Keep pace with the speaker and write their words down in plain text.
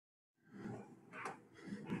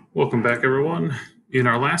Welcome back, everyone. In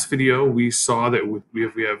our last video, we saw that we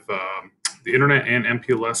have the internet and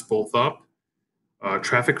MPLS both up.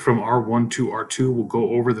 Traffic from R1 to R2 will go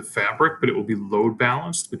over the fabric, but it will be load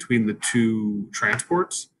balanced between the two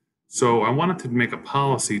transports. So I wanted to make a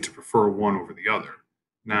policy to prefer one over the other.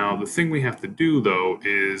 Now, the thing we have to do, though,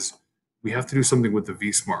 is we have to do something with the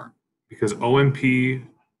vSmart, because OMP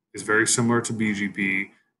is very similar to BGP,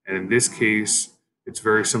 and in this case, it's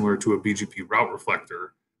very similar to a BGP route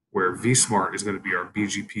reflector, where vSmart is going to be our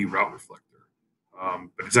BGP route reflector,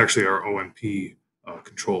 but it's actually our OMP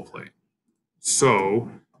control plane.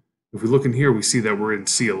 So if we look in here, we see that we're in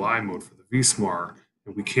CLI mode for the vSmart,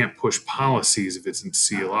 and we can't push policies if it's in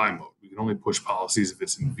CLI mode. We can only push policies if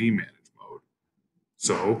it's in vManage mode.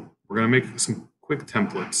 So we're going to make some quick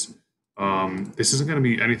templates. This isn't going to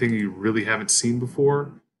be anything you really haven't seen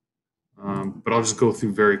before, but I'll just go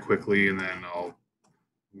through very quickly, and then I'll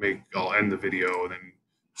end the video and then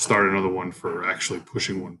start another one for actually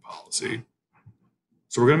pushing one policy.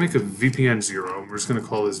 So we're going to make a VPN 0. We're just going to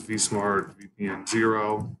call this vSmart VPN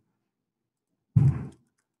 0. I'm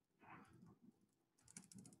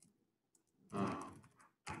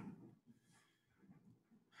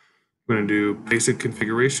going to do basic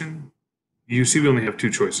configuration. You see we only have two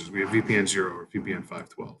choices. We have VPN 0 or VPN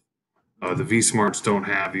 512. The vSmarts don't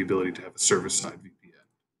have the ability to have a service-side VPN.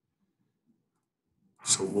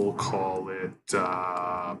 So we'll call it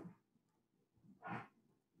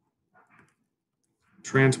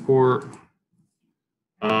transport.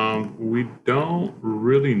 We don't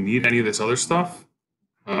really need any of this other stuff.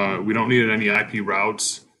 We don't need any IP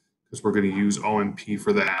routes because we're going to use OMP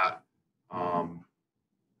for that.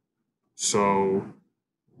 So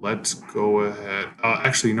let's go ahead.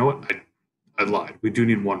 Actually, you know what? I lied. We do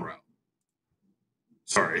need one route.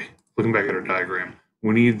 Sorry, looking back at our diagram,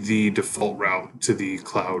 we need the default route to the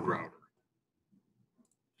cloud router.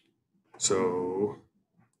 So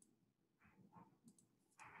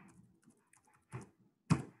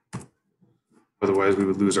otherwise, we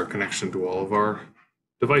would lose our connection to all of our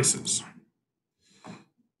devices.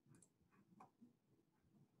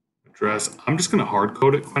 Address, I'm just going to hard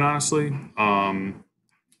code it, quite honestly.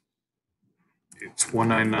 It's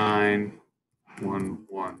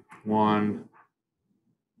 199.111.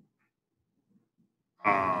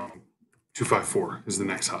 254 is the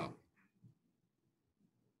next hop.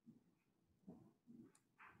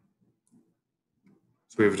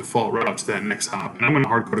 So we have a default route to that next hop. And I'm going to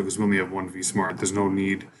hard code it because we only have one vSmart. There's no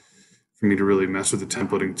need for me to really mess with the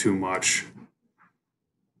templating too much.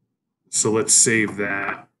 So let's save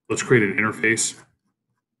that. Let's create an interface.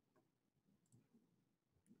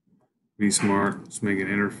 vSmart, let's make an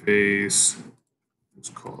interface. Let's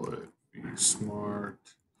call it vSmart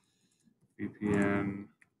VPN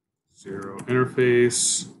 0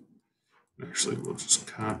 interface. Actually, we'll just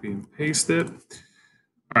copy and paste it.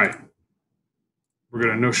 All right. We're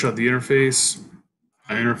going to no-shut the interface.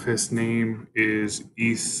 Our interface name is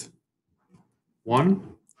ETH1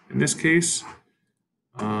 in this case.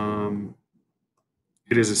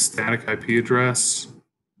 It is a static IP address,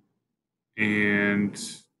 and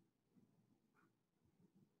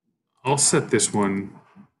I'll set this one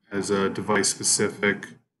as a device specific.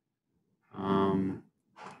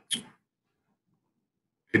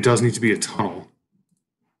 It does need to be a tunnel.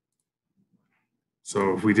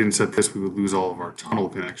 So if we didn't set this, we would lose all of our tunnel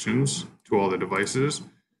connections to all the devices.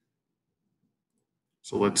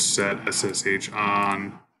 So let's set SSH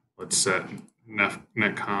on. Let's set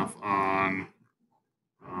netconf on.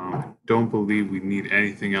 Don't believe we need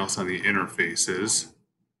anything else on the interfaces.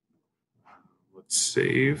 Let's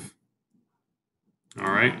save.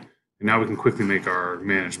 All right. And now we can quickly make our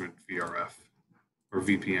management VRF, or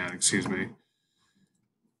VPN, excuse me.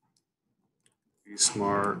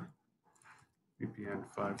 vSmart VPN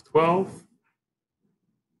 512.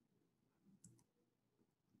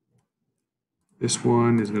 This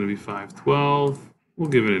one is going to be 512. We'll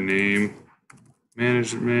give it a name,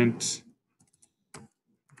 management.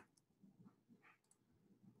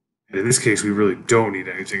 And in this case, we really don't need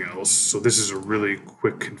anything else. So this is a really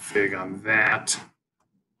quick config on that.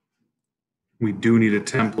 We do need a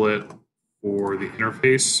template for the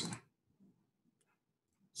interface.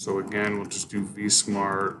 So again, we'll just do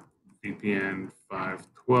vSmart VPN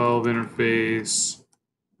 512 interface.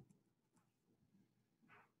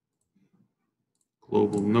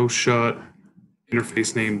 Global no shut.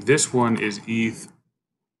 Interface name. This one is ETH0.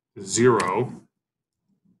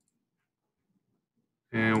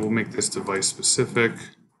 And we'll make this device specific.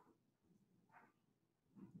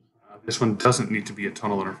 This one doesn't need to be a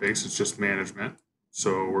tunnel interface. It's just management.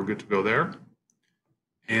 So we're good to go there.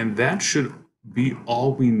 And that should be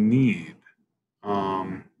all we need.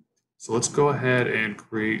 So let's go ahead and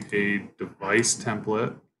create a device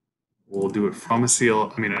template. We'll do it from a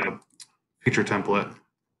feature template.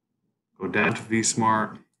 Go down to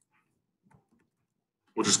vSmart.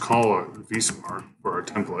 We'll just call it vSmart for our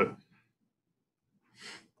template.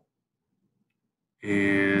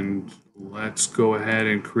 And let's go ahead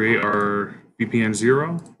and create our VPN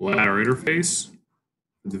 0. We'll add our interface,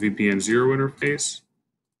 the VPN 0 interface,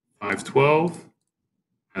 512,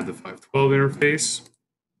 add the 512 interface.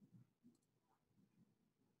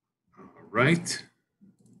 All right.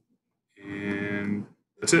 And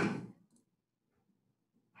that's it.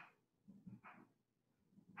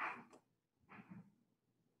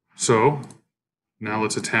 So now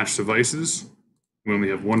let's attach devices. We only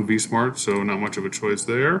have one vSmart, so not much of a choice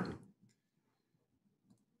there.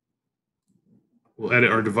 We'll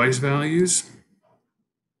edit our device values.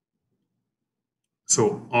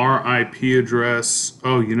 So our IP address,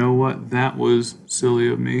 oh, you know what? That was silly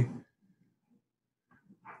of me.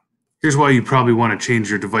 Here's why you probably want to change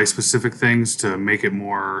your device-specific things to make it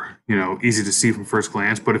more, easy to see from first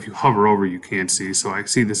glance. But if you hover over, you can't see. So I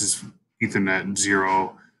see this is Ethernet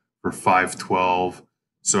 0 for 512.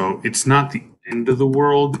 So it's not the end of the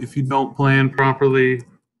world if you don't plan properly,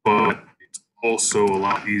 but it's also a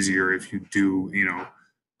lot easier if you do,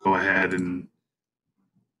 go ahead and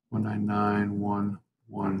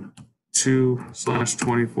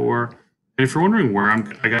 199.112/24. And if you're wondering where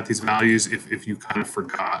I got these values, if you kind of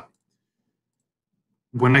forgot,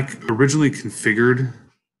 when I originally configured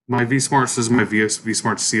my vSmart, so this is my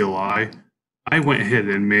vSmart CLI, I went ahead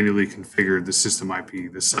and manually configured the system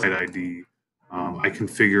IP, the site ID. I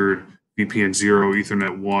configured VPN 0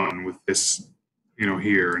 Ethernet 1 with this,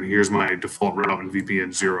 here, and here's my default route in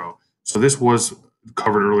VPN 0. So this was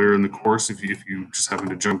covered earlier in the course. If you just happen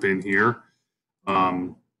to jump in here,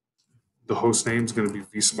 the host name is going to be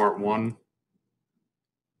vSmart1.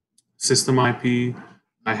 System IP,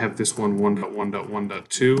 I have this one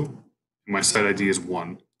 1.1.1.2. My site ID is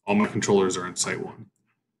 1. All my controllers are in site 1.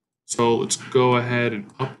 So let's go ahead and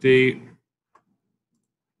update.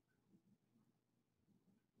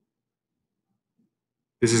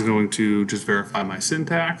 This is going to just verify my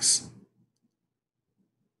syntax.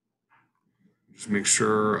 Just make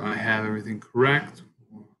sure I have everything correct.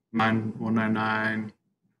 199,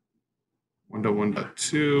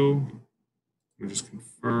 1.1.2. Let me just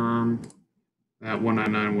confirm that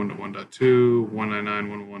 199.1.1.2,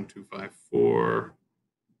 199.1.1.254,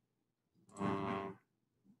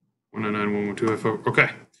 199.1.1.254. Okay,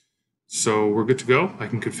 so we're good to go. I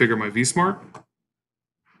can configure my vSmart.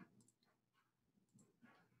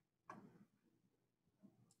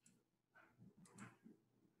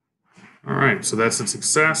 All right, so that's a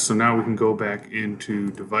success. So now we can go back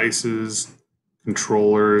into devices,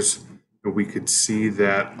 controllers, and we could see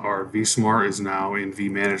that our vSmart is now in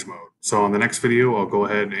vManage mode. So on the next video, I'll go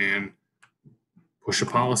ahead and push a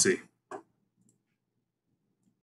policy.